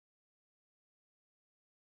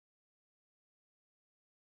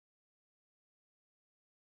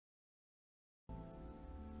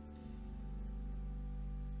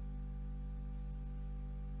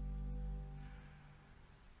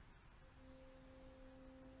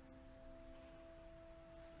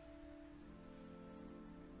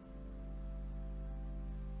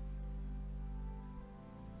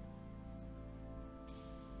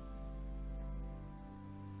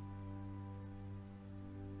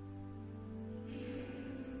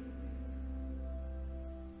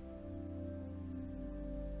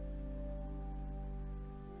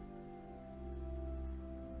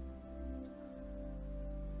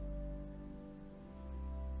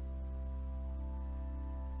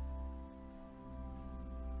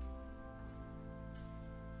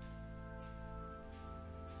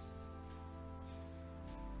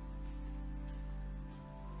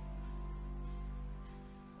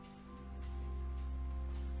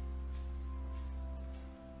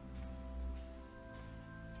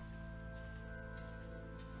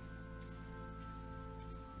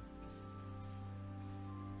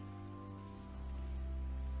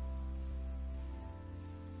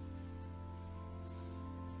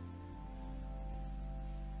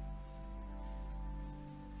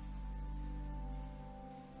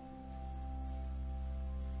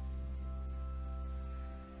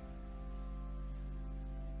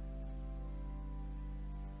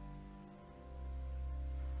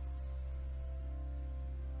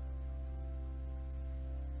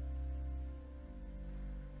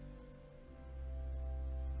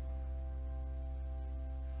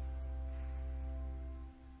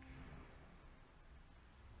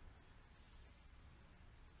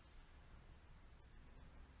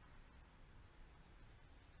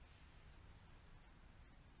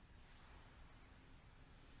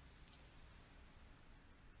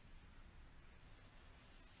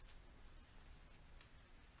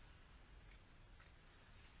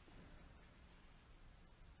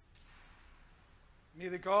May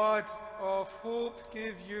the God of hope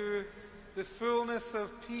give you the fullness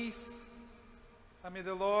of peace, and may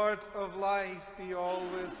the Lord of life be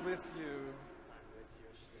always with you. And with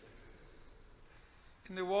your spirit.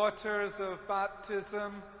 In the waters of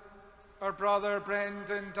baptism, our brother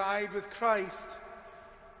Brendan died with Christ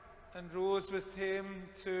and rose with him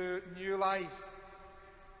to new life.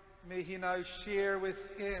 May he now share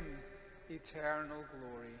with him eternal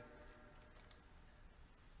glory.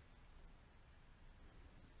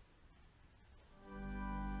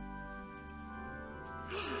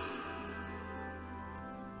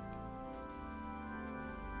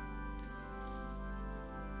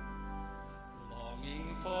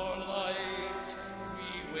 Longing for light, we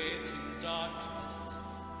wait in darkness.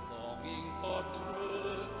 Longing for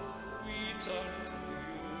truth, we turn to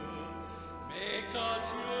you. Make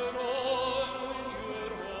us your own,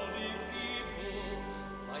 your holy people,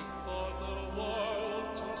 light for the world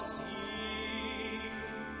to see.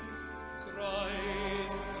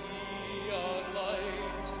 Christ, be our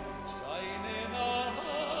light, shine in our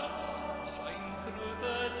hearts, shine through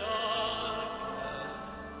the darkness.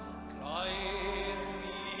 Christ,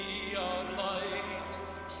 be our light,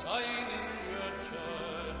 shine in your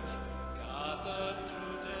church, gathered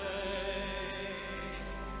today.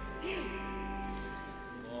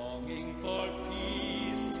 Longing for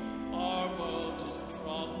peace, our world is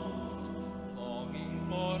troubled. Longing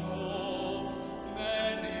for hope,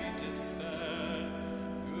 many despair.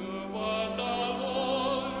 Your word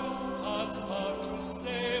alone has power to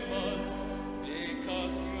save us. Make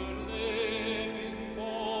us your living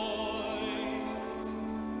voice.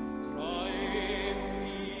 Christ,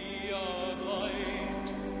 be our light.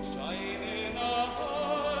 Shine in our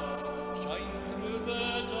hearts. Shine through the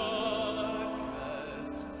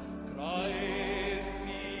darkness. Christ,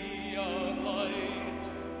 be our light.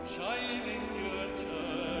 Shine in your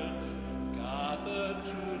church, gathered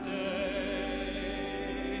today.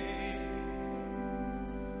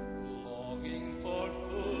 Longing for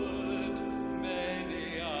food,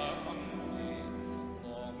 many are hungry.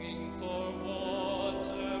 Longing for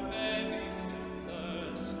water, many still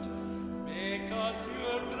thirst. Make us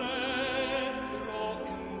your bread,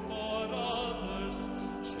 broken for others,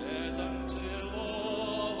 shared until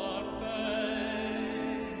all are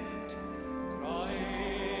fed.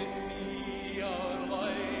 Christ, be our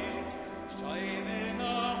light, shine in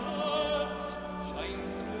our hearts, shine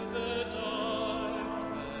through the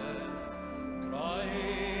darkness.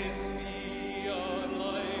 Christ, be our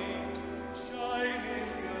light, shine in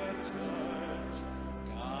your church,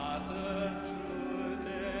 gathered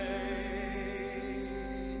today.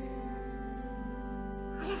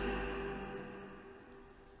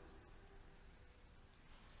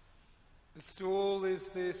 The stole is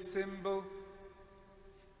the symbol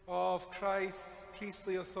of Christ's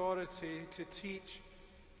priestly authority to teach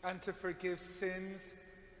and to forgive sins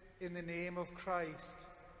in the name of Christ.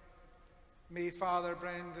 May Father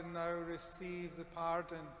Brendan now receive the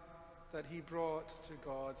pardon that he brought to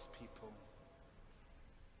God's people.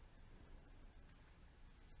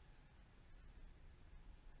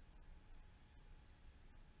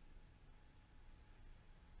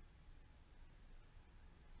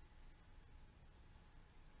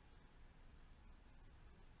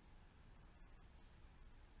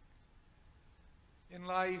 In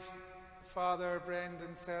life, Father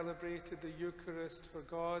Brendan celebrated the Eucharist for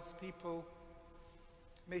God's people.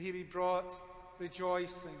 May he be brought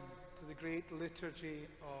rejoicing to the great liturgy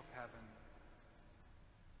of heaven.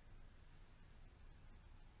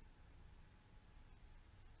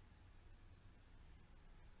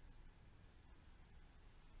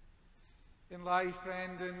 In life,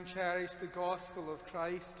 Brendan cherished the gospel of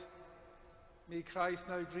Christ. May Christ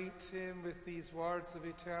now greet him with these words of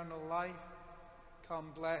eternal life.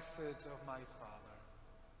 Come, blessed of my Father.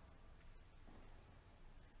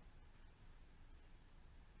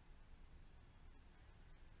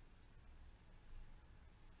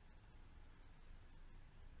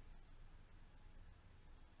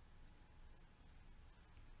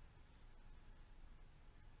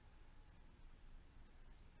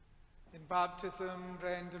 In baptism,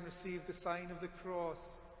 Brendan received the sign of the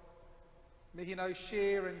cross. May he now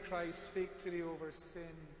share in Christ's victory over sin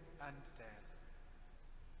and death.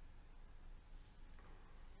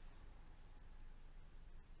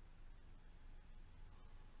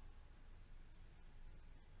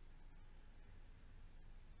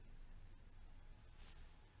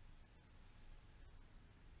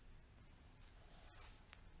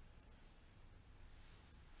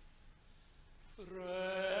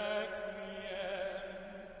 Requiem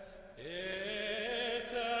aeternam,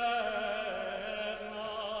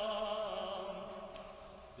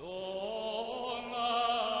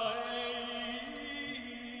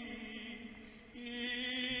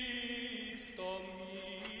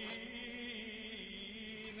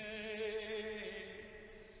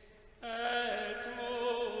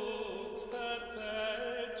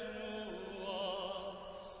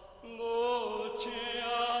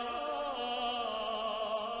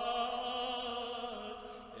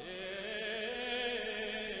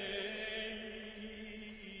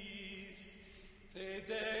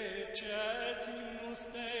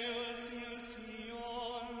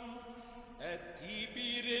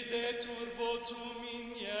 votum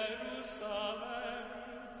in Jerusalem,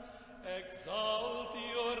 exalti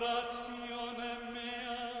orationem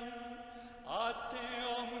meam, a te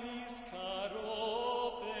omnis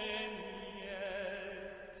caro veniet.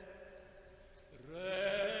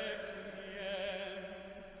 Requiem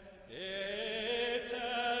aeternam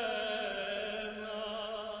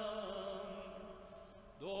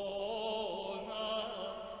dona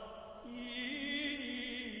eis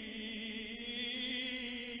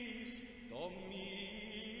Domine,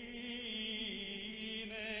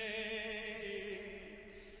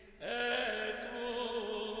 et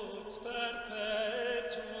ut perpetua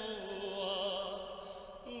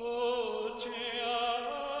luceat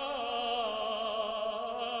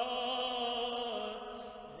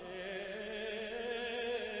eis.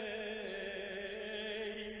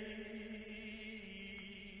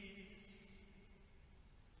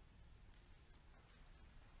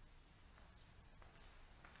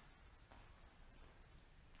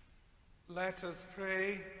 Let us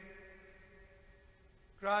pray.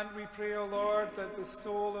 Grant, we pray, O Lord, that the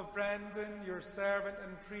soul of Brendan, your servant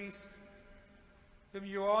and priest, whom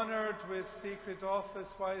you honoured with sacred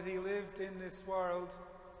office while he lived in this world,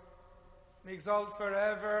 may exult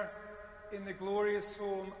forever in the glorious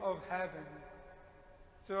home of heaven.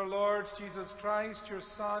 Through our Lord Jesus Christ, your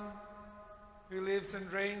Son, who lives and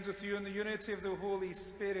reigns with you in the unity of the Holy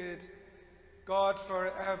Spirit, God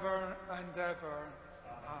forever and ever.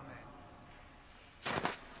 Amen.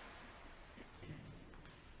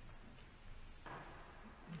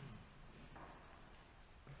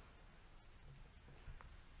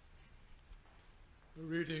 A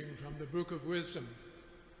reading from the Book of Wisdom.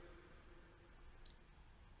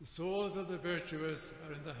 The souls of the virtuous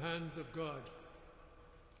are in the hands of God.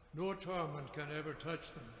 No torment can ever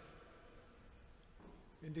touch them.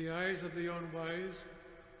 In the eyes of the unwise,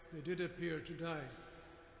 they did appear to die.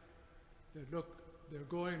 Their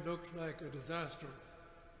going looked like a disaster.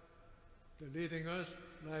 Their leaving us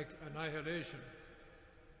like annihilation.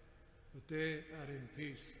 But they are in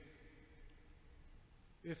peace.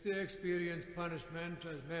 If they experience punishment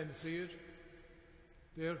as men see it,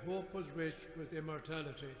 their hope was rich with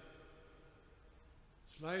immortality.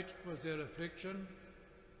 Slight was their affliction,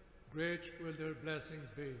 great will their blessings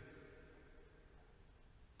be.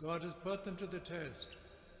 God has put them to the test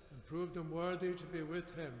and proved them worthy to be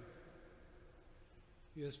with him.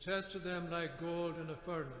 He has tested them like gold in a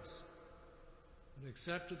furnace and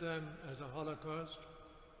accepted them as a holocaust.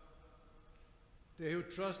 They who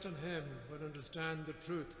trust in him will understand the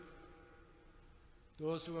truth.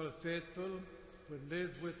 Those who are faithful will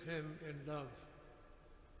live with him in love.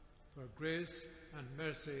 For grace and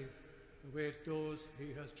mercy await those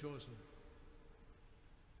he has chosen.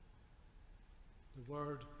 The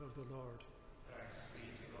word of the Lord. Thanks be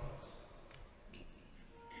to God.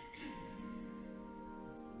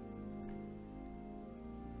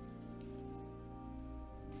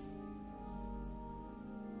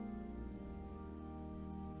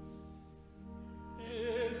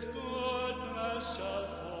 His goodness shall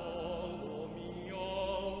follow me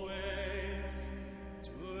always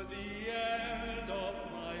to the end of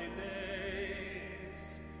my days.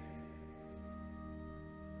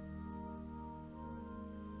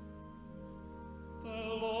 The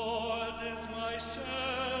Lord is my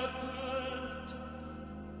shepherd,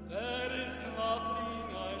 there is nothing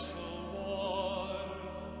I shall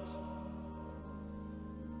want.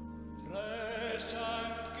 Fresh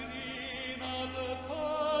and green are the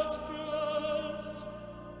pastures,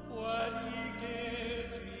 where he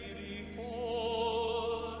gives me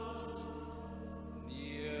repose.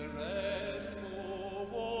 Near restful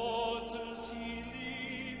waters he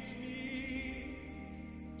leads me,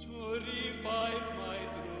 to revive my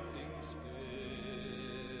drooping spirit.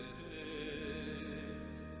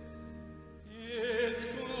 His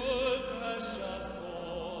goodness shall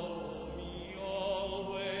follow me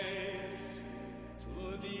always, to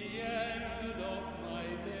the end of my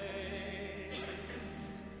days.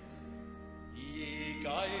 He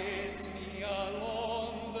guides me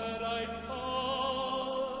along the right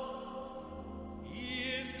path. He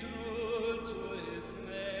is true to his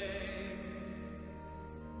name.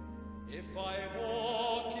 If I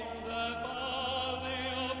walk in the valley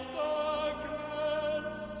of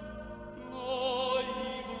darkness, no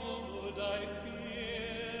evil would I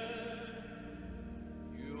fear.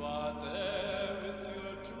 You are there with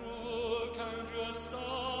your crook and your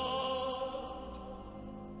staff.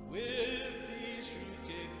 With these you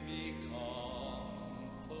give me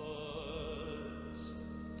comfort.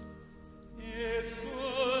 His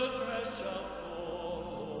goodness shall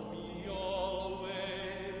follow me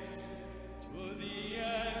always, to the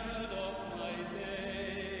end of my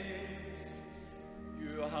days.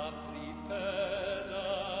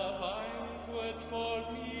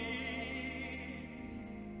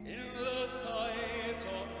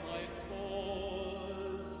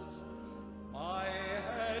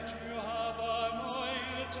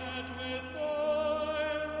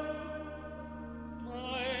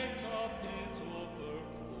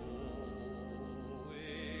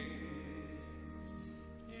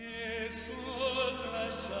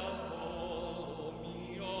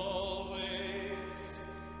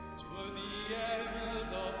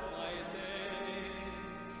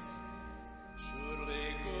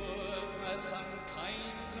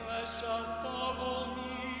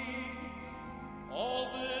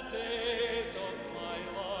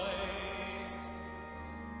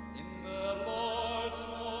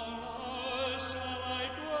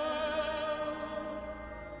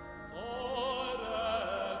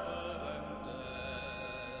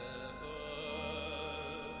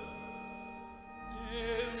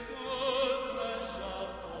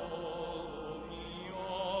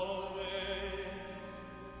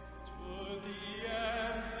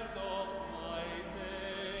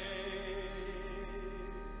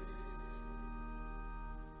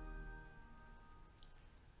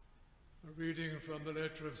 A reading from the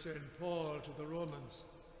letter of St. Paul to the Romans.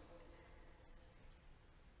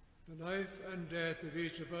 The life and death of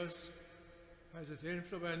each of us has its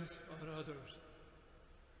influence on others.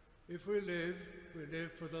 If we live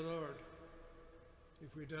for the Lord.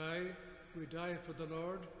 If we die for the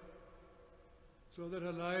Lord, so that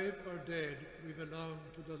alive or dead we belong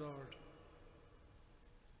to the Lord.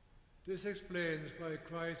 This explains why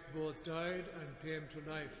Christ both died and came to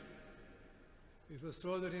life. It was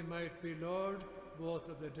so that he might be Lord both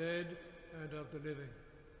of the dead and of the living.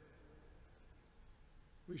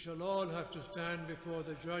 We shall all have to stand before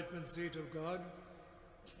the judgment seat of God.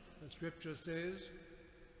 The Scripture says,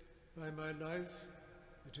 "By my life,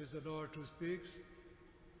 it is the Lord who speaks,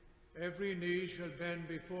 every knee shall bend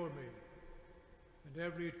before me, and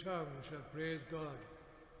every tongue shall praise God."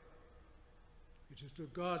 It is to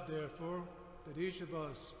God, therefore, that each of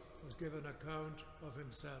us must give an account of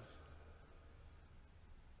himself.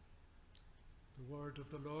 The word of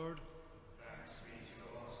the Lord. Thanks be to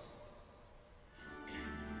God.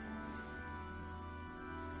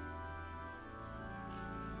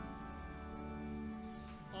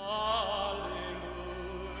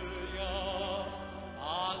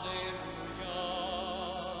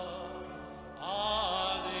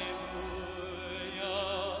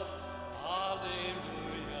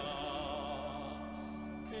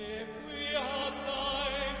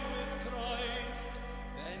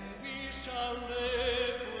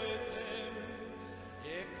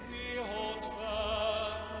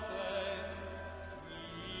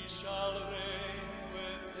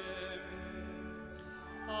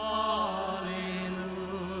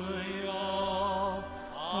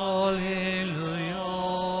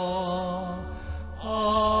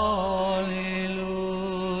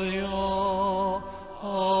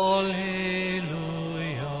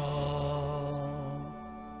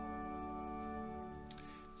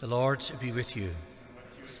 The Lord be with you.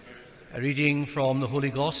 A reading from the Holy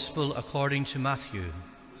Gospel according to Matthew.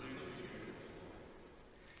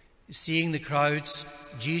 Seeing the crowds,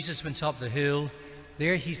 Jesus went up the hill.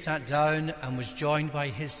 There he sat down and was joined by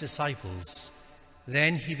his disciples.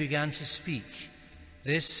 Then he began to speak.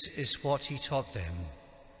 This is what he taught them.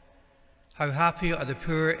 How happy are the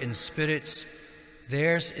poor in spirit,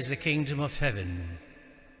 theirs is the kingdom of heaven.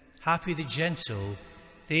 Happy the gentle,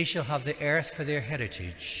 they shall have the earth for their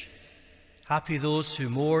heritage. Happy those who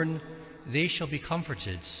mourn, they shall be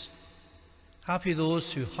comforted. Happy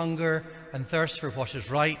those who hunger and thirst for what is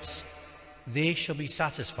right, they shall be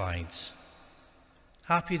satisfied.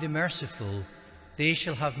 Happy the merciful, they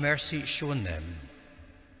shall have mercy shown them.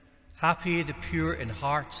 Happy the pure in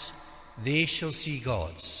heart, they shall see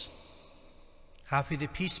God. Happy the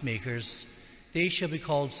peacemakers, they shall be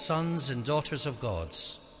called sons and daughters of God.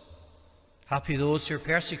 Happy those who are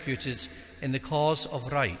persecuted in the cause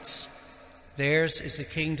of right, theirs is the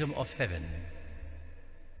kingdom of heaven.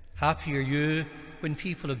 Happy are you when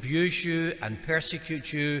people abuse you and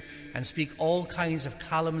persecute you and speak all kinds of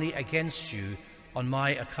calumny against you on my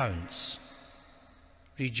accounts.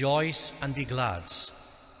 Rejoice and be glad,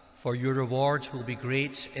 for your reward will be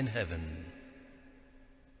great in heaven.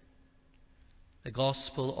 The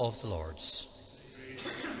Gospel of the Lord.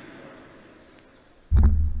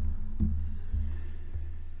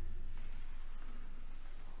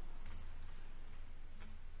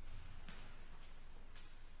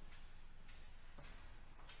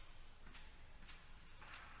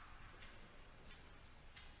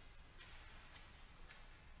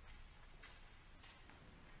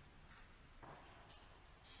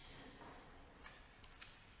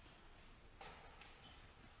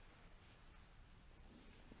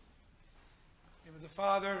 Of the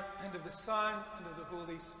Father, and of the Son, and of the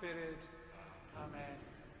Holy Spirit. Amen.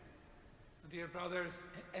 Dear brothers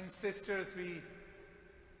and sisters, we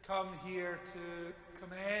come here to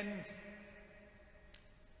commend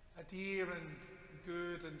a dear and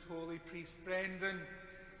good and holy priest, Brendan,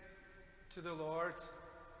 to the Lord.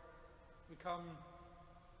 We come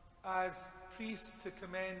as priests to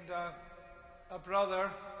commend a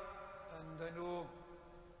brother, and I know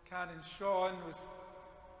Canon Sean was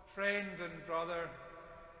friend and brother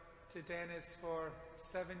to Dennis for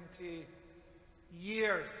 70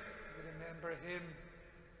 years. We remember him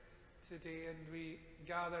today, and we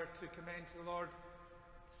gather to commend to the Lord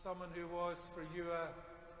someone who was for you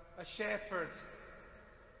a shepherd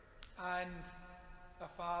and a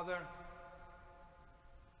father,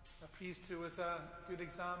 a priest who was a good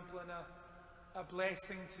example and a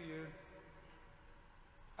blessing to you.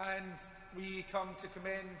 And we come to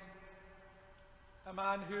commend a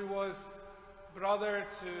man who was brother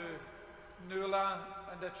to Nuala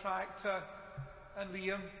and Attracta and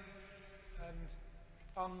Liam, and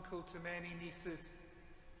uncle to many nieces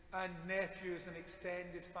and nephews and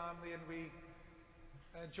extended family, and we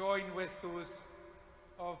join with those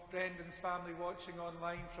of Brendan's family watching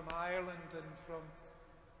online from Ireland and from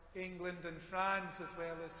England and France, as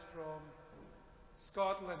well as from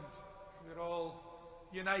Scotland. We're all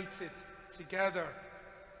united together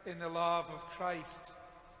in the love of Christ.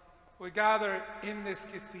 We gather in this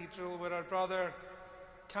cathedral where our brother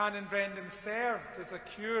Canon Brendan served as a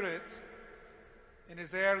curate in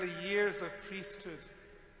his early years of priesthood.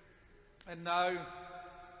 And now,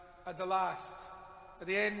 at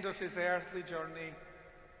the end of his earthly journey,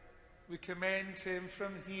 we commend him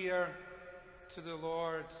from here to the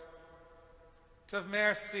Lord, to have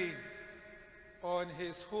mercy on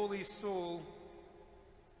his holy soul,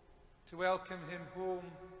 to welcome him home,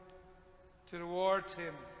 to reward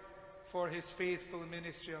him for his faithful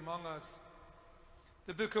ministry among us.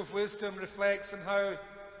 The Book of Wisdom reflects on how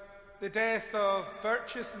the death of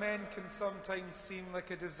virtuous men can sometimes seem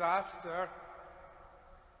like a disaster.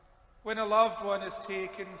 When a loved one is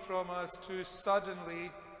taken from us too suddenly,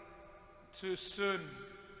 too soon,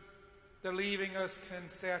 their leaving us can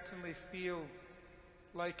certainly feel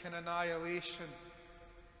like an annihilation.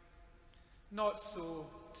 Not so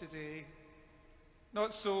today.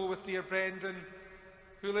 Not so with dear Brendan,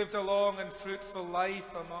 who lived a long and fruitful life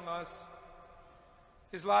among us.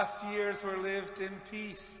 His last years were lived in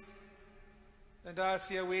peace, and as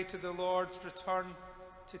he awaited the Lord's return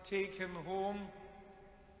to take him home,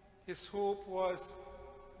 his hope was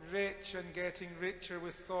rich and getting richer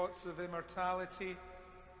with thoughts of immortality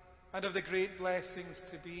and of the great blessings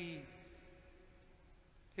to be.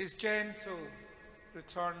 His gentle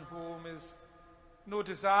return home is no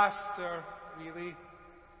disaster, really,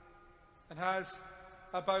 and has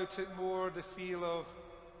about it more the feel of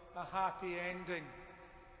a happy ending,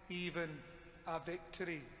 even a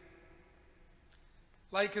victory.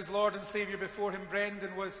 Like his Lord and Saviour before him,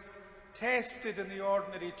 Brendan was tested in the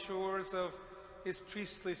ordinary chores of his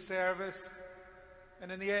priestly service,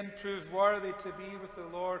 and in the end proved worthy to be with the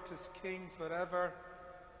Lord as King forever.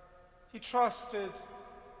 He trusted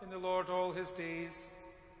in the Lord all his days.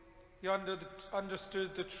 He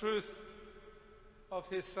understood the truth of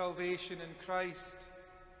his salvation in Christ,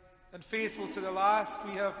 and faithful to the last,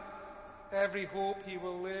 we have every hope he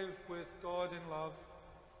will live with God in love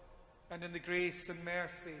and in the grace and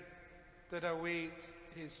mercy that await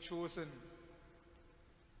his chosen.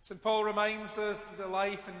 St. Paul reminds us that the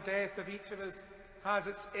life and death of each of us has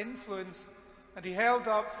its influence, and he held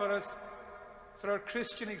up for us, for our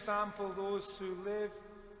Christian example, those who live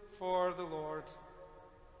for the Lord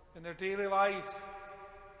in their daily lives,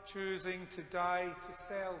 choosing to die to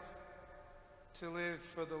self, to live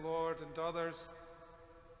for the Lord and others.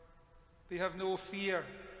 They have no fear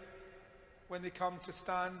when they come to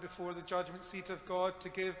stand before the judgment seat of God to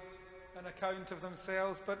give an account of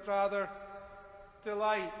themselves, but rather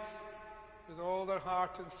delight with all their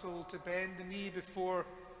heart and soul to bend the knee before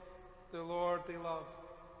the Lord they love,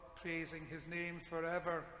 praising his name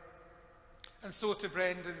forever. And so to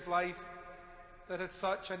Brendan's life that had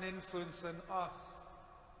such an influence on us.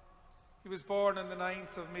 He was born on the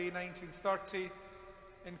 9th of May 1930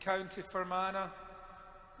 in County Fermanagh,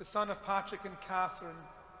 the son of Patrick and Catherine,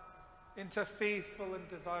 into a faithful and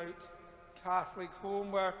devout Catholic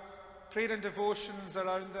home where prayer and devotions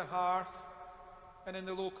around the hearth and in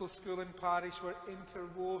the local school and parish were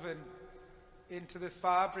interwoven into the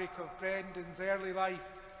fabric of Brendan's early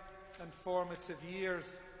life and formative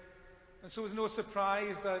years. And so it was no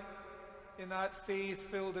surprise that in that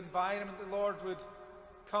faith-filled environment the Lord would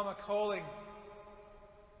come a-calling,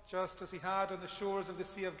 just as he had on the shores of the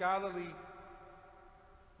Sea of Galilee,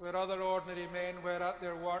 where other ordinary men were at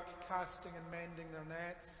their work casting and mending their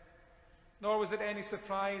nets. Nor was it any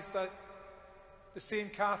surprise that the same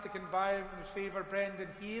Catholic environment would favour Brendan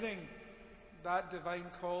hearing that divine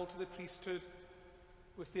call to the priesthood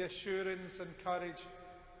with the assurance and courage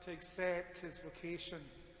to accept his vocation.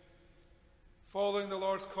 Following the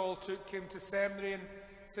Lord's call took him to seminary in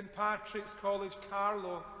St. Patrick's College,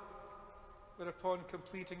 Carlow, where upon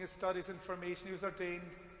completing his studies in formation he was ordained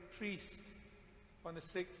priest on the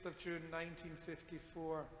 6th of June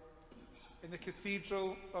 1954 in the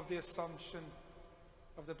Cathedral of the Assumption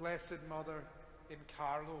of the Blessed Mother in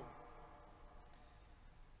Carlow.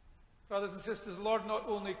 Brothers and sisters, the Lord not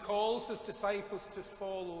only calls his disciples to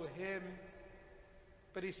follow him,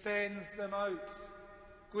 but he sends them out.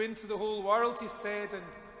 Go into the whole world, he said, and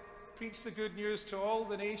preach the good news to all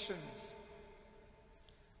the nations.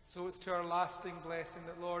 So it's to our lasting blessing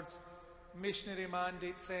that Lord's missionary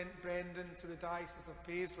mandate sent Brendan to the Diocese of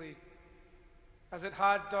Paisley, as it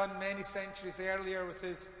had done many centuries earlier with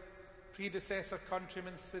his predecessor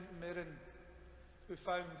countryman St. Mirin, who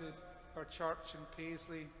founded our church in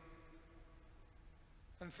Paisley.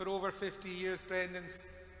 And for over 50 years, Brendan's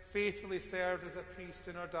faithfully served as a priest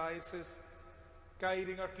in our diocese,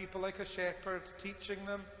 guiding our people like a shepherd, teaching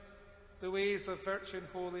them the ways of virtue and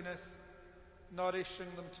holiness,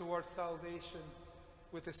 nourishing them towards salvation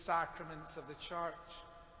with the sacraments of the church.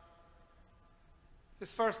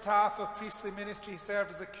 His first half of priestly ministry, he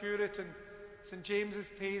served as a curate in St. James's,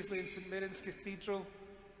 Paisley and St. Mirin's Cathedral.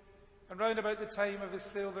 And round about the time of his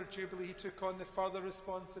silver jubilee, he took on the further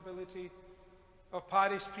responsibility of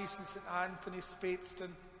parish priest in St. Anthony's, Speightstown,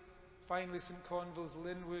 finally St. Conval's,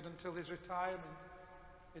 Linwood, until his retirement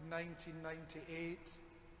in 1998.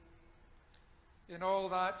 In all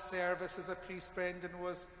that service as a priest, Brendan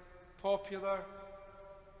was popular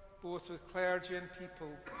both with clergy and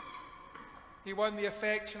people. He won the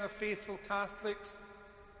affection of faithful Catholics,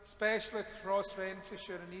 especially across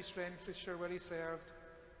Renfrewshire and East Renfrewshire where he served,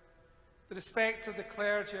 the respect of the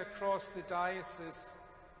clergy across the diocese,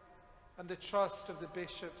 and the trust of the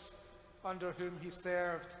bishops under whom he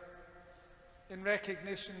served. In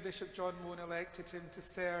recognition, Bishop John Moan elected him to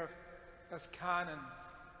serve as Canon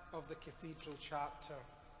of the Cathedral chapter.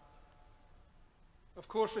 Of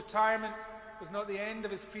course, retirement was not the end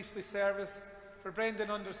of his priestly service, for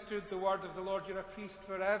Brendan understood the word of the Lord, "You're a priest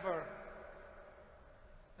forever."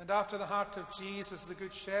 And after the heart of Jesus, the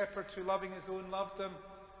Good Shepherd, who loving his own loved them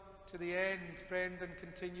to the end, Brendan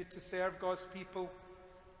continued to serve God's people,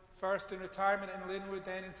 first in retirement in Linwood,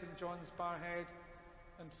 then in St. John's Barhead,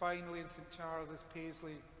 and finally in St. Charles's,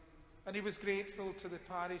 Paisley. And he was grateful to the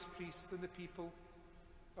parish priests and the people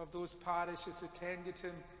of those parishes who tended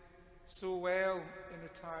him so well in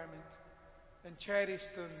retirement and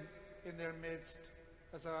cherished him in their midst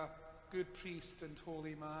as a good priest and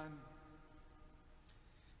holy man.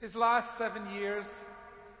 His last 7 years,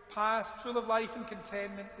 passed full of life and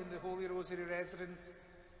contentment in the Holy Rosary residence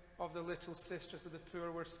of the Little Sisters of the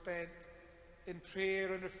Poor, were spent in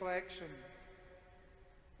prayer and reflection.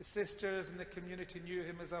 The sisters and the community knew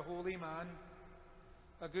him as a holy man,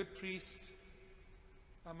 a good priest,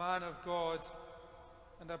 a man of God,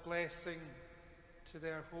 and a blessing to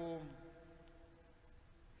their home.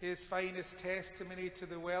 His finest testimony to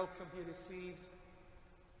the welcome he received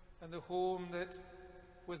and the home that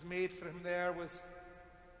was made for him there was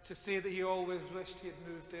to say that he always wished he had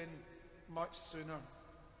moved in much sooner.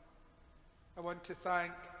 I want to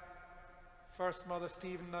thank first Mother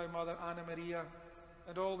Stephen, now Mother Anna Maria,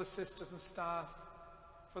 and all the sisters and staff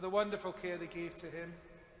for the wonderful care they gave to him,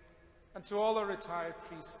 and to all our retired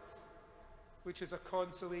priests, which is a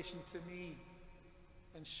consolation to me,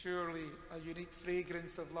 and surely a unique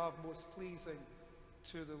fragrance of love most pleasing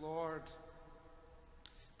to the Lord.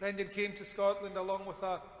 Brendan came to Scotland along with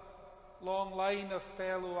a long line of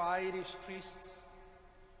fellow Irish priests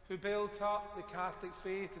who built up the Catholic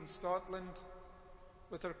faith in Scotland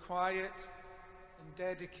with their quiet and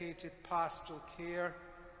dedicated pastoral care.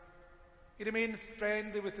 He remained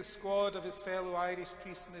friendly with the squad of his fellow Irish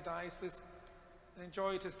priests in the diocese and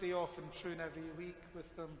enjoyed his day off in Troon every week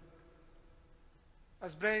with them.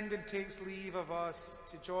 As Brendan takes leave of us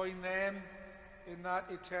to join them in that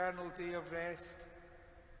eternal day of rest,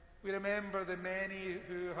 we remember the many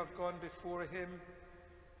who have gone before him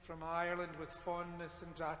from Ireland with fondness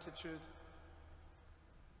and gratitude.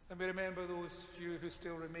 And we remember those few who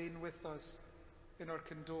still remain with us in our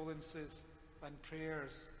condolences and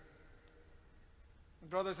prayers. And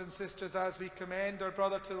brothers and sisters, as we commend our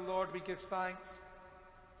brother to the Lord, we give thanks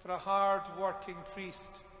for a hard-working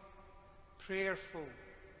priest, prayerful,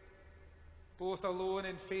 both alone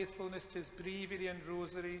in faithfulness to his breviary and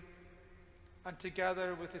rosary, and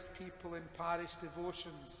together with his people in parish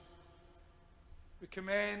devotions. We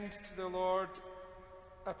commend to the Lord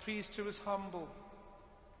a priest who is humble,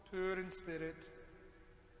 poor in spirit,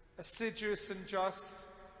 assiduous and just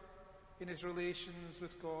in his relations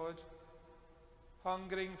with God,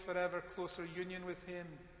 hungering for ever closer union with him,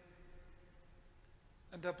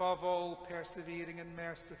 and above all persevering and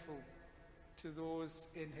merciful to those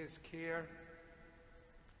in his care.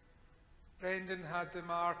 Brendan had the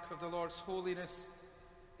mark of the Lord's holiness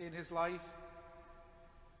in his life,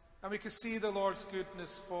 and we could see the Lord's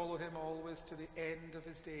goodness follow him always to the end of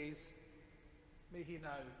his days. May he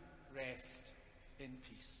now rest in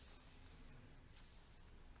peace.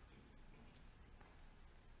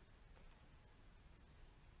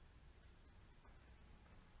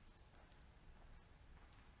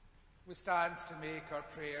 We stand to make our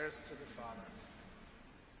prayers to the Father.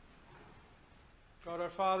 God our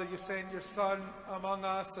Father, you sent your Son among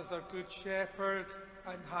us as our good shepherd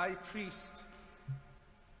and high priest.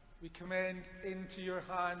 We commend into your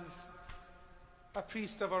hands a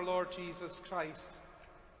priest of our Lord Jesus Christ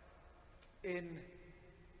in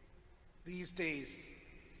these days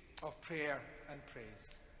of prayer and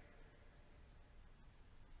praise.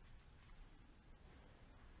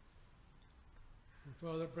 And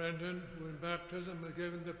Father Brendan, who in baptism was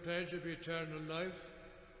given the pledge of eternal life,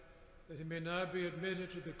 that he may now be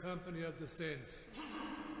admitted to the company of the saints.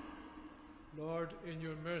 Lord, in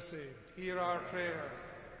your mercy, Hear our prayer.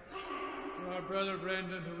 for our brother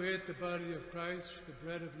Brendan, who ate the body of Christ, the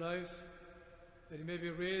bread of life, that he may be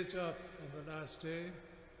raised up on the last day.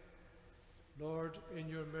 Lord, in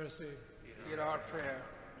your mercy. Hear our prayer.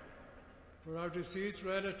 For our deceased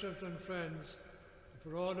relatives and friends, and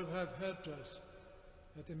for all who have helped us,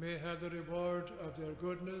 that they may have the reward of their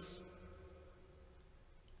goodness.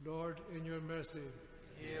 Lord, in your mercy.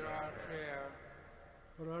 Hear our prayer.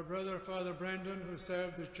 For our brother Father Brendan, who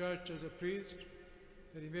served the church as a priest,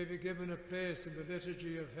 that he may be given a place in the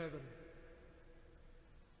liturgy of heaven.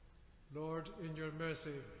 Lord, in your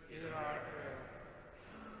mercy. Hear our prayer.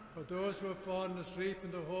 For those who have fallen asleep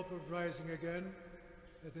in the hope of rising again,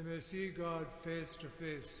 that they may see God face to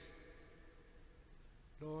face.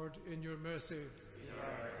 Lord, in your mercy. Hear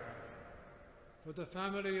our prayer. For the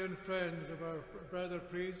family and friends of our brother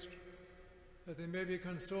priest, that they may be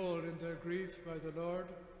consoled in their grief by the Lord,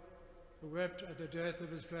 who wept at the death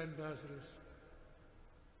of his friend Lazarus.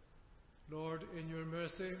 Lord, in your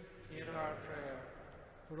mercy. Hear our prayer.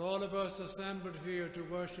 For all of us assembled here to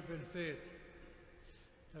worship in faith,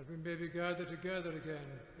 that we may be gathered together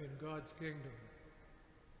again in God's kingdom.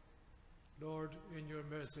 Lord, in your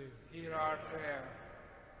mercy. Hear our prayer.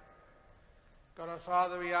 God our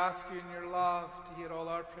Father, we ask you in your love to hear all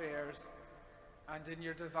our prayers and in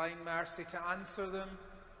your divine mercy to answer them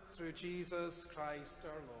through Jesus Christ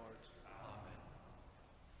our Lord.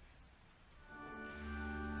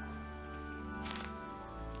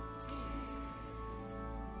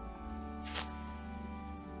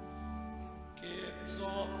 Gifts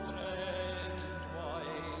of bread and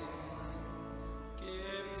wine,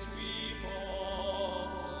 gifts we've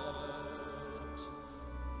offered,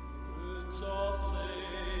 fruits of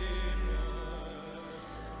labor,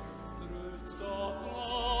 fruits of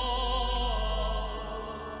love,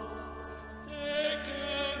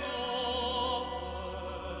 taken offered,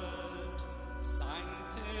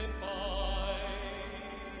 sanctified,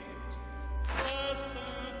 bless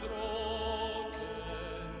the broken.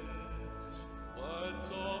 Words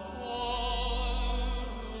of one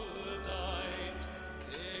who died,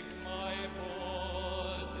 take my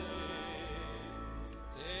body,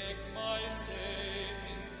 take my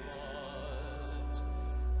saving blood,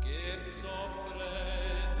 gifts of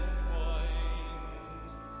bread and wine,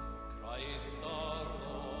 Christ our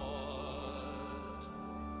Lord,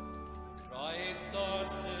 Christ our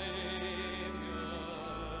Savior,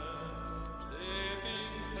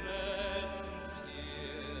 living presence here.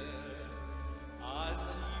 As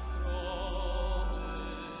he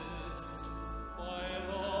promised, while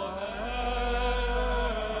on earth,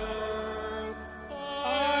 I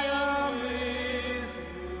am with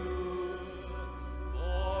you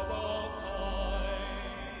for all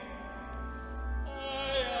time. I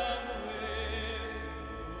am with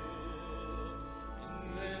you in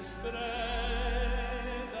this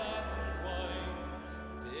bread and wine.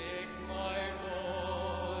 Take my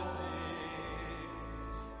body.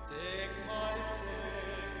 Take my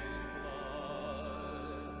saving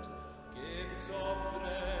blood, gifts of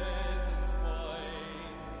bread and wine,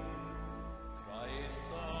 Christ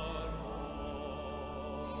our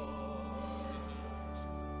Lord.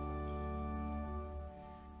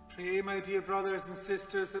 Pray, my dear brothers and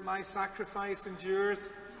sisters, that my sacrifice and yours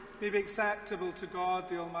may be acceptable to God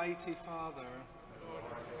the Almighty Father.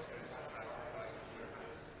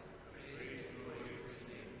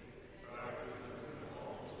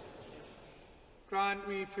 Grant,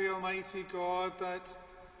 we pray, Almighty God, that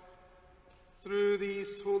through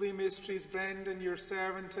these holy mysteries, Brendan, your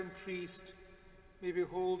servant and priest, may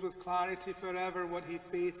behold with clarity forever what he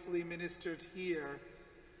faithfully ministered here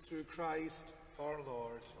through Christ our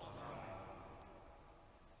Lord.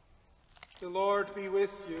 The Lord be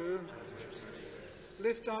with you.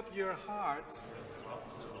 Lift up your hearts.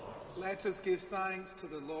 Let us give thanks to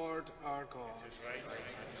the Lord our God.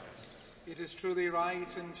 It is truly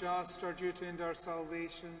right and just, our duty and our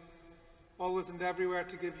salvation, always and everywhere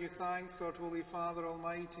to give you thanks, Lord, Holy Father,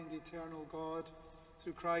 Almighty and eternal God,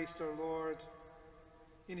 through Christ our Lord.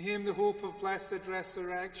 In him the hope of blessed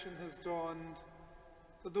resurrection has dawned,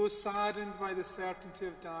 that those saddened by the certainty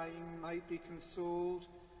of dying might be consoled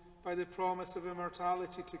by the promise of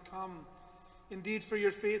immortality to come. Indeed, for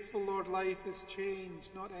your faithful Lord, life is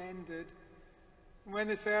changed, not ended, And when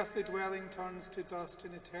this earthly dwelling turns to dust,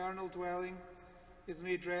 an eternal dwelling is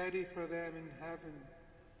made ready for them in heaven.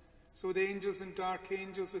 So the angels and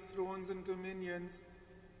archangels with thrones and dominions,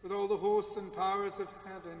 with all the hosts and powers of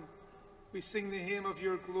heaven, we sing the hymn of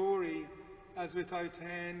your glory, as without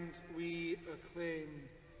end we acclaim.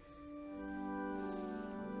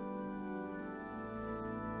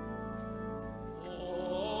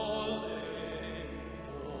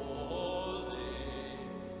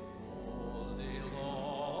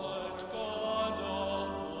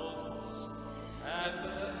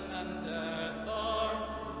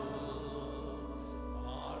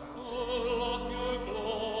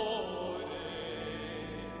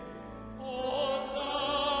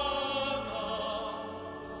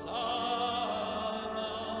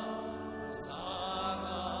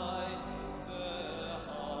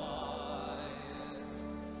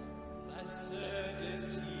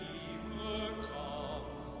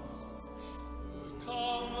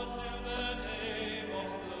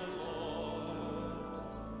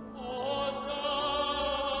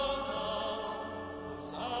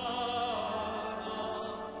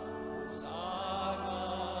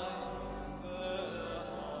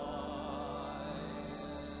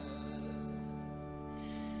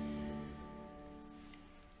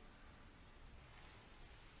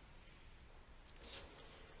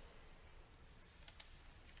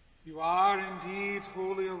 You are indeed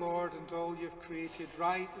holy, O Lord, and all you've created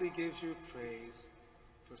rightly gives you praise.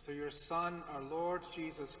 For through your Son, our Lord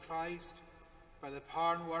Jesus Christ, by the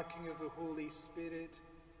power and working of the Holy Spirit,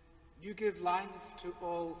 you give life to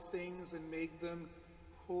all things and make them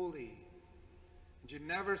holy. And you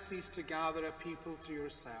never cease to gather a people to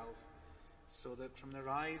yourself, so that from the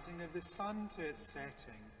rising of the sun to its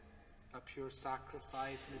setting, a pure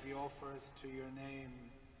sacrifice may be offered to your name.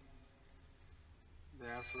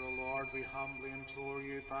 Therefore, O Lord, we humbly implore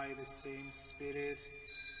you by the same Spirit,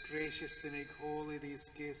 graciously make holy these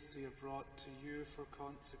gifts we have brought to you for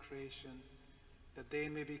consecration, that they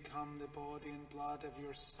may become the body and blood of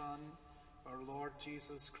your Son, our Lord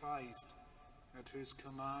Jesus Christ, at whose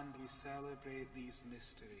command we celebrate these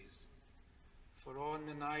mysteries. For on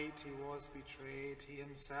the night he was betrayed, he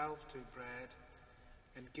himself took bread,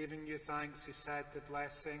 and giving you thanks, he said the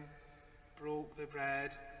blessing, broke the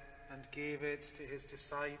bread, and gave it to his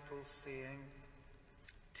disciples, saying,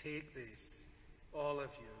 "Take this, all of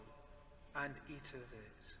you, and eat of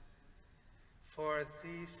it. For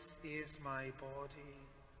this is my body,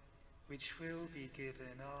 which will be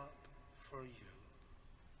given up for you."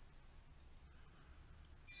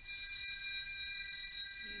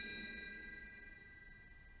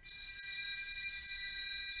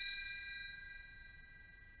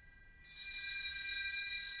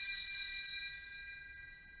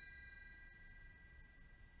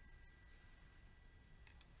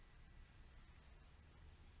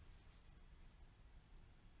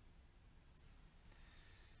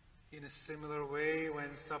 In a similar way,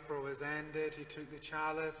 when supper was ended, he took the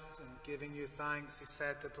chalice, and giving you thanks, he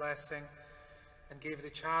said the blessing, and gave the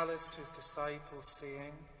chalice to his disciples,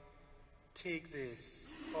 saying, "Take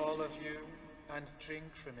this, all of you, and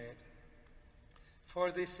drink from it. For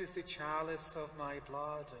this is the chalice of my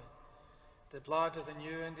blood, the blood of the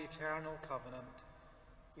new and eternal covenant,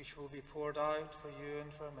 which will be poured out for you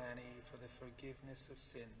and for many for the forgiveness of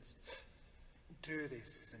sins. Do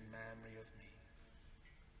this in memory of me."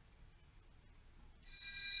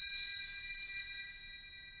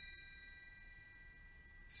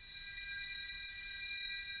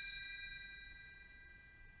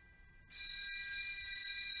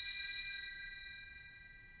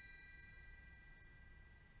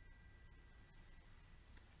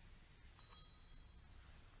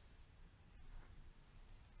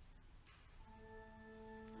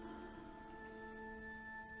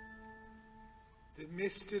 The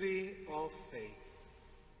mystery of faith.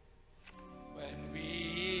 When we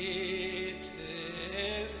eat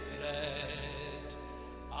this bread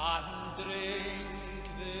and drink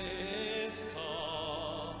this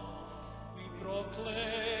cup, we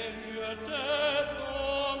proclaim your death,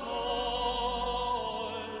 O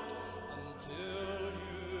Lord, until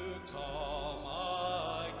you come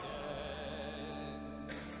again.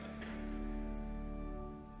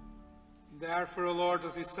 Therefore, O Lord,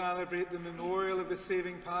 as we celebrate the memorial of the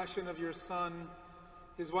saving passion of your Son,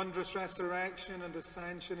 his wondrous resurrection and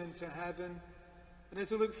ascension into heaven, and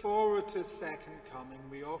as we look forward to his second coming,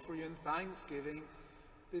 we offer you in thanksgiving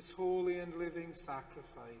this holy and living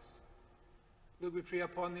sacrifice. Lord, we pray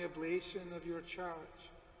upon the oblation of your church,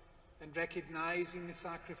 and recognizing the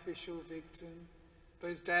sacrificial victim, by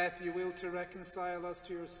his death you will to reconcile us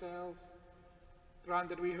to yourself. Grant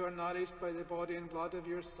that we who are nourished by the body and blood of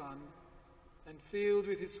your Son and filled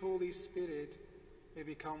with his Holy Spirit, may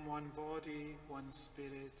become one body, one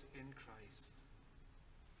spirit in Christ.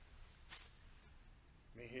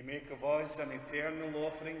 May he make of us an eternal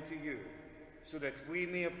offering to you, so that we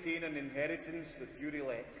may obtain an inheritance with your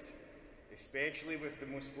elect, especially with the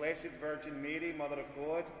most blessed Virgin Mary, Mother of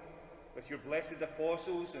God, with your blessed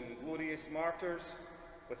apostles and glorious martyrs,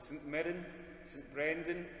 with St. Mirin, St.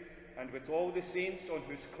 Brendan, and with all the saints on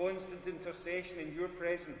whose constant intercession in your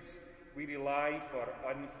presence we rely for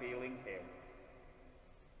unfailing help.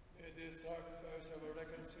 May this sacrifice of our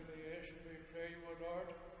reconciliation, we pray you, O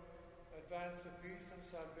Lord, advance the peace and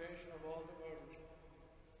salvation of all the world.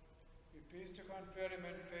 Be pleased to confer him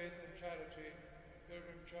in faith and charity,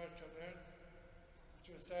 pilgrim church on earth, that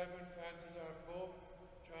your servant Francis our Pope,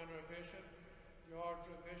 John our Bishop, the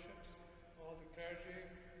order of bishops, all the clergy,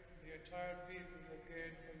 and the entire people that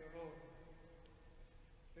gain from your own.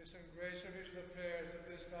 Listen graciously to the prayers of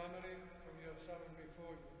this family whom you have summoned before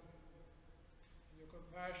you. In your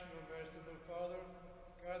compassion, O merciful Father,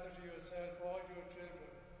 gather to yourself all your children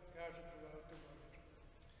scattered throughout the world.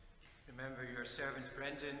 Remember your servant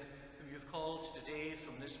Brendan, whom you have called today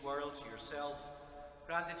from this world to yourself.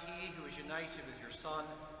 Grant that he who is united with your Son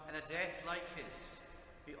in a death like his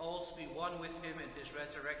may also be one with him in his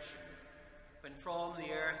resurrection, when from the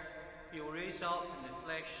earth he will raise up in the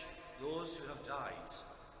flesh those who have died,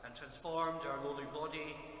 and transformed our lowly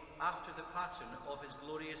body after the pattern of his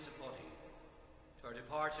glorious body. To our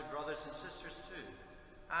departed brothers and sisters too,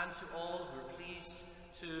 and to all who are pleased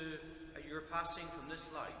to at your passing from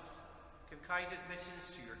this life, give kind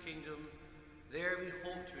admittance to your kingdom. There we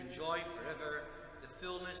hope to enjoy forever the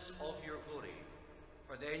fullness of your glory.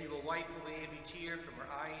 For then you will wipe away every tear from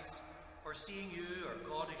our eyes. For seeing you, our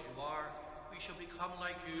God as you are, we shall become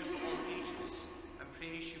like you for all ages, and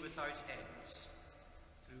praise you without end.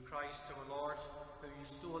 Through Christ our Lord, who you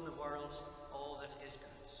bestow on the world all that is good.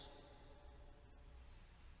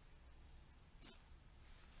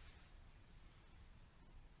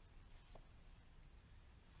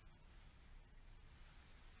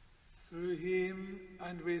 Through him,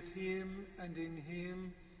 and with him, and in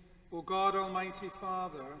him, O God, Almighty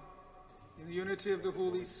Father, in the unity of the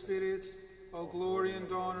Holy Spirit, all glory and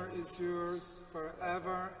honour is yours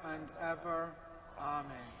forever and ever.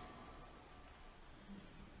 Amen.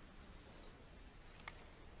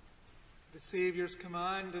 The Saviour's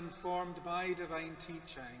command, informed by divine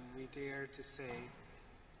teaching, we dare to say,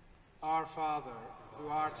 Our Father, who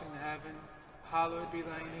art in heaven, hallowed be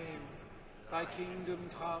thy name. Thy kingdom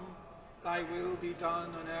come, thy will be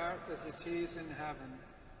done on earth as it is in heaven.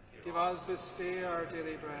 Give us this day our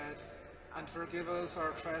daily bread, and forgive us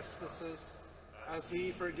our trespasses, as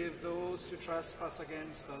we forgive those who trespass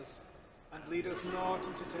against us. And lead us not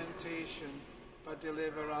into temptation, but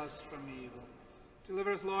deliver us from evil.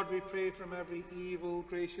 Deliver us, Lord, we pray, from every evil.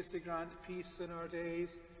 Graciously grant peace in our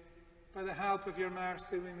days. By the help of your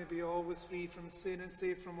mercy, we may be always free from sin and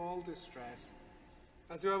safe from all distress,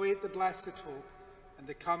 as we await the blessed hope and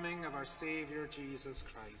the coming of our Saviour, Jesus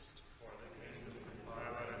Christ.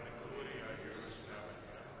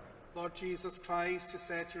 Lord Jesus Christ, who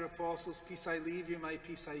said to your apostles, Peace I leave you, my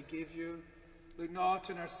peace I give you, look not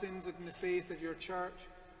on our sins but in the faith of your church,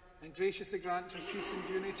 and graciously grant her peace and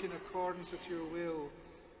unity in accordance with your will,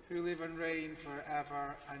 who live and reign for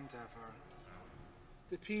ever and ever.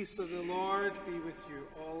 The peace of the Lord be with you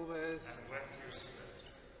always. And with your spirit.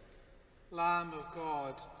 Lamb of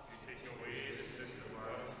God, You take away the sins of the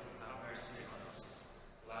world, have mercy on us.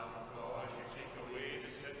 Lamb of God, you take away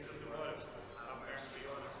the sins of the world, have mercy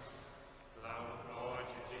on us. Lamb of God,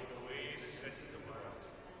 you take away the sins of the world,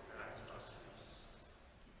 grant us peace.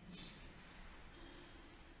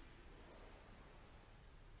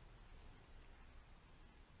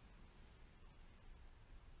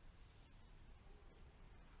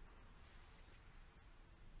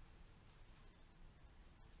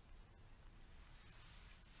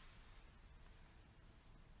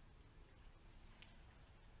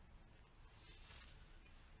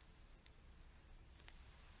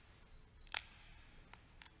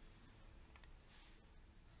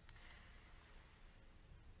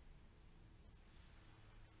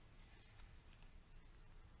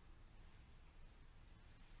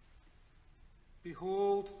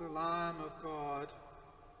 behold the Lamb of God.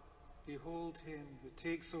 Behold him who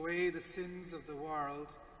takes away the sins of the world.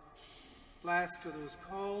 Blessed are those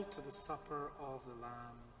called to the supper of the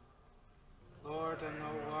Lamb. Lord, I am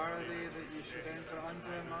not worthy that you should enter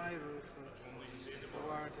under my roof, but the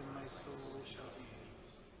word in my soul shall be healed.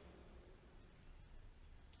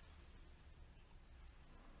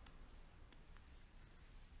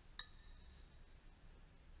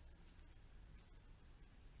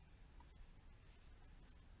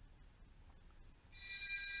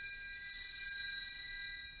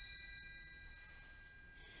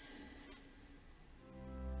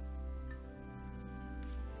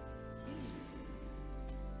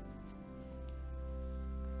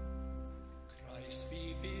 Christ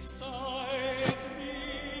be beside me,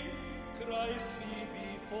 Christ be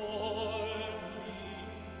before me,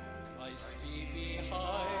 Christ be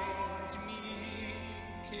behind me,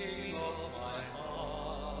 King of my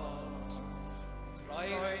heart.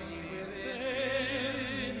 Christ be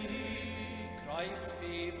within me, Christ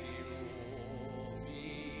be below me,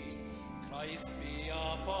 Christ be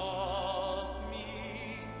above me,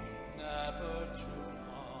 never to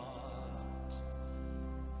part.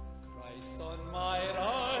 Christ on my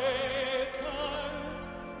right hand,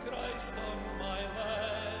 Christ on my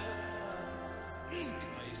left hand,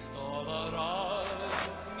 Christ all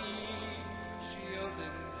around me, shield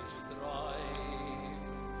in the strife.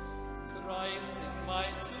 Christ in my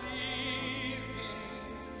sleeping,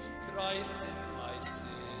 Christ in my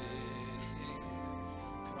sitting,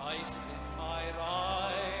 Christ in my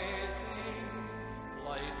rising,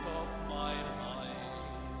 light of my life.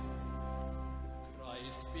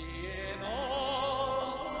 Christ be in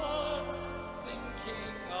all hearts,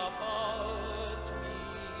 thinking about me.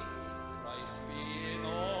 Christ be in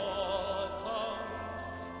all tongues,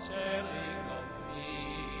 telling of me.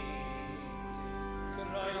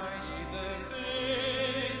 Christ be the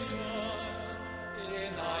vision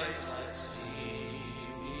in eyes that see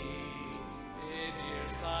me, in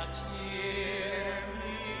ears that hear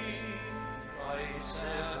me. Christ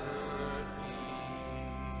ever be.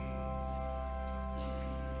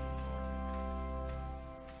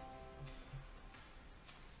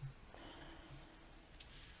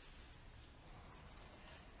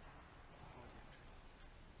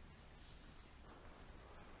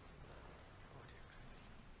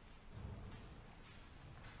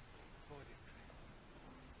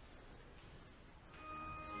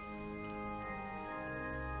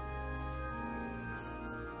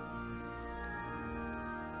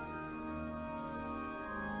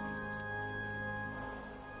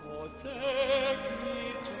 Oh, take me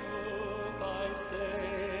to thy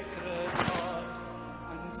sacred heart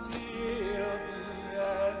and seal the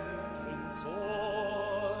entrance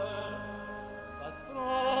o'er, that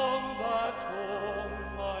from that home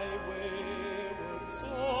my wayward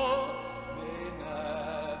soul may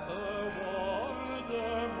never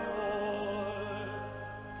wander more.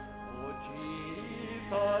 O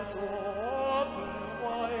Jesus, open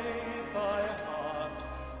wide thy heart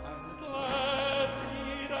and let me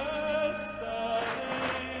rest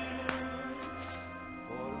therein.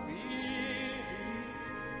 For weary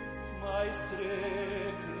is my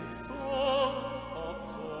stricken soul of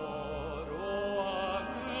sorrow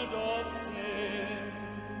and of sin.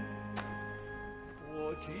 O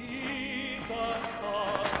Jesus,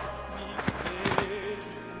 heart me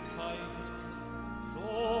patient, kind, so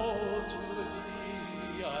to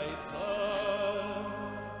thee I turn.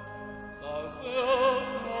 Thou wilt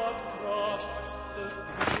not crush the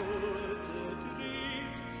bruised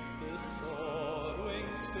reed, the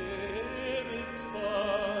sorrowing spirits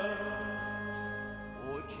burn. O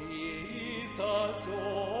Jesus,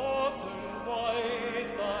 open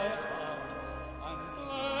wide thy heart and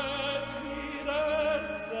let me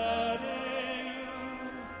rest therein.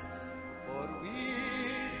 For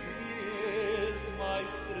weary is my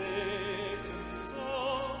stricken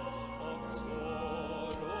soul of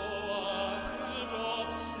sorrow and of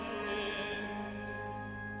sin.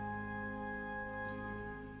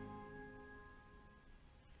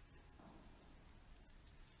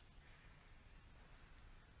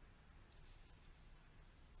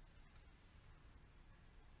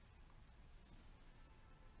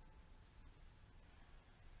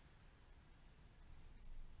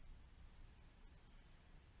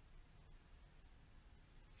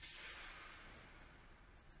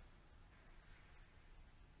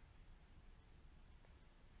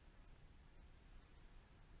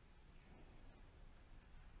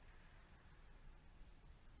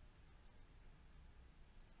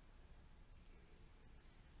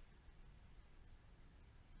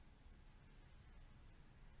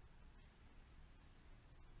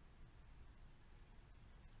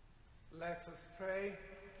 Let us pray.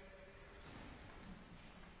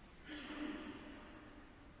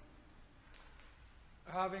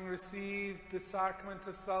 Having received the sacrament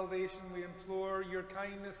of salvation, we implore your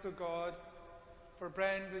kindness, O God, for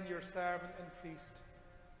Brendan, your servant and priest,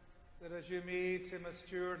 that as you made him a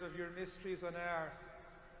steward of your mysteries on earth,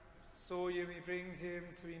 so you may bring him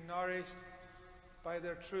to be nourished by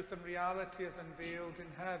their truth and reality as unveiled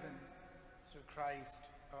in heaven, through Christ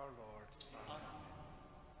our Lord. Amen.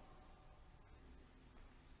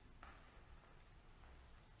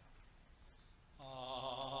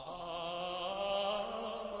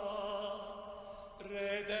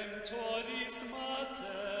 Redemptoris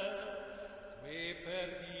Mater, que per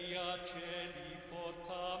via celi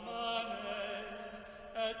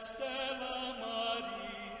stella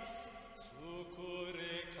maris,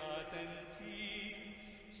 succurre cadenti,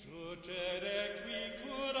 surgere qui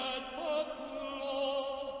curat populo,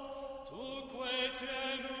 tuque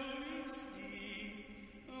genuisti,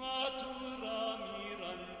 natura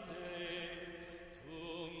mirante,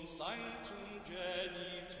 tum sanctum genitorem,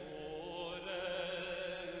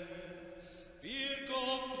 Virgo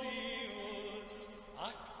prius,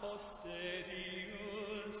 ac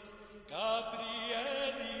posterius,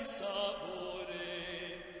 Gabrieli sabore,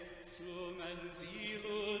 sumens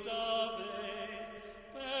illudave,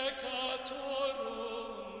 peccatorum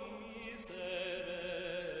miserere.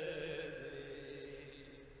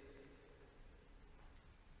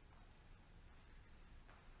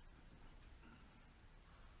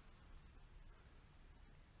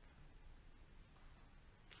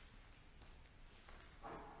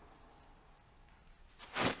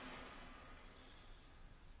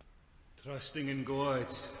 Trusting in God,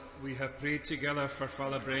 we have prayed together for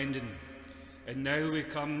Father Brendan, and now we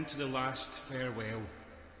come to the last farewell.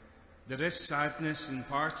 There is sadness in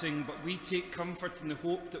parting, but we take comfort in the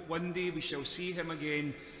hope that one day we shall see him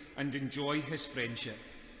again and enjoy his friendship.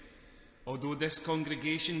 Although this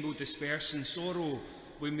congregation will disperse in sorrow,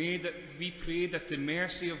 we pray that the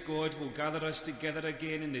mercy of God will gather us together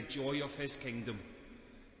again in the joy of his kingdom.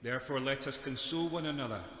 Therefore, let us console one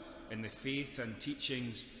another in the faith and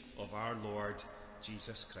teachings of our Lord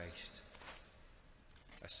Jesus Christ.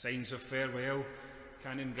 As signs of farewell,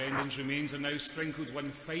 Canon Brendan's remains are now sprinkled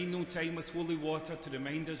one final time with holy water to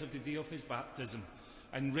remind us of the day of his baptism,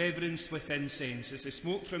 and reverenced with incense. As the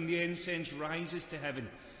smoke from the incense rises to heaven,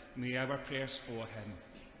 may our prayers for him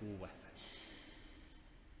go with it.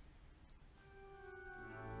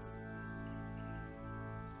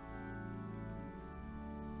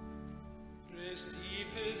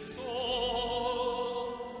 Receive his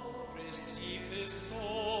soul, receive his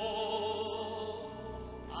soul,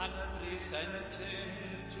 and present him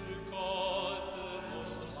to God the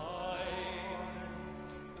Most High.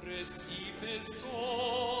 Receive his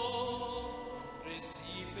soul,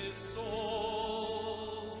 receive his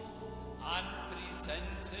soul, and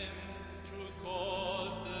present him to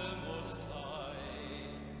God the Most High.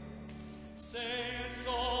 Saints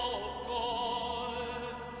of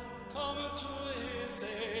God, come to his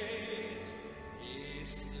aid,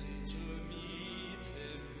 hasten to meet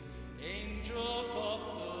him, angels of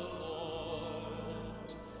the Lord.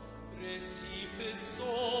 Receive his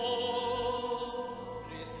soul,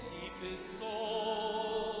 receive his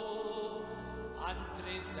soul, and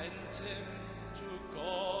present him to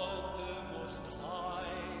God the Most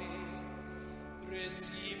High.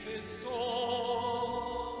 Receive his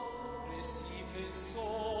soul, receive his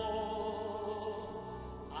soul,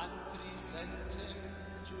 and present him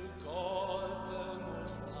to God the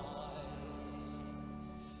Most High.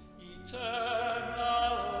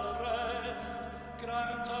 Eternal rest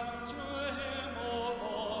grant unto him, O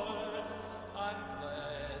Lord, and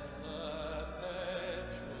let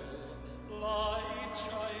perpetual light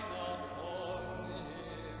shine upon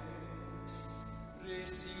him.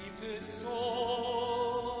 Receive his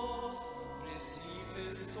soul, receive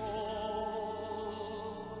his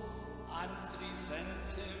soul, and present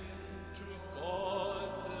him to God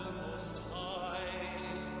the Most High.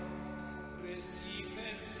 Receive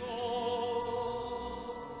his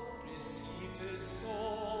soul, receive his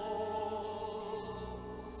soul,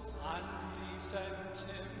 and present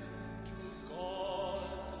him to God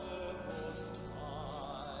the Most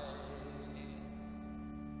High.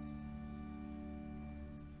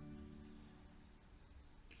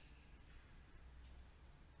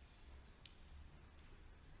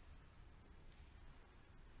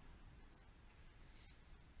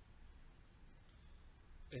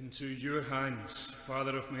 Into your hands,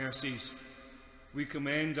 Father of mercies, we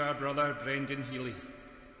commend our brother Brendan Healy,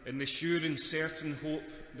 in the sure and certain hope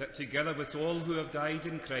that together with all who have died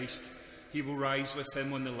in Christ, he will rise with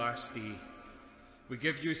him on the last day. We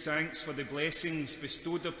give you thanks for the blessings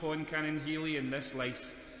bestowed upon Canon Healy in this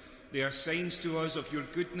life. They are signs to us of your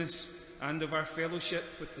goodness and of our fellowship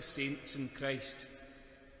with the saints in Christ.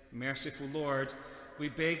 Merciful Lord, we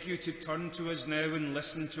beg you to turn to us now and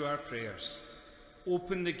listen to our prayers.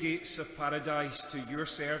 Open the gates of paradise to your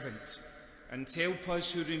servant, and help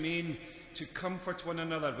us who remain to comfort one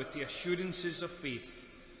another with the assurances of faith,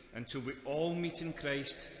 until we all meet in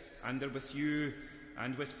Christ and are with you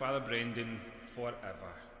and with Father Brendan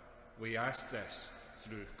forever. We ask this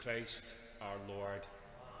through Christ our Lord.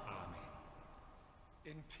 Amen.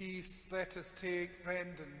 In peace, let us take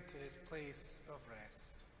Brendan to his place of rest.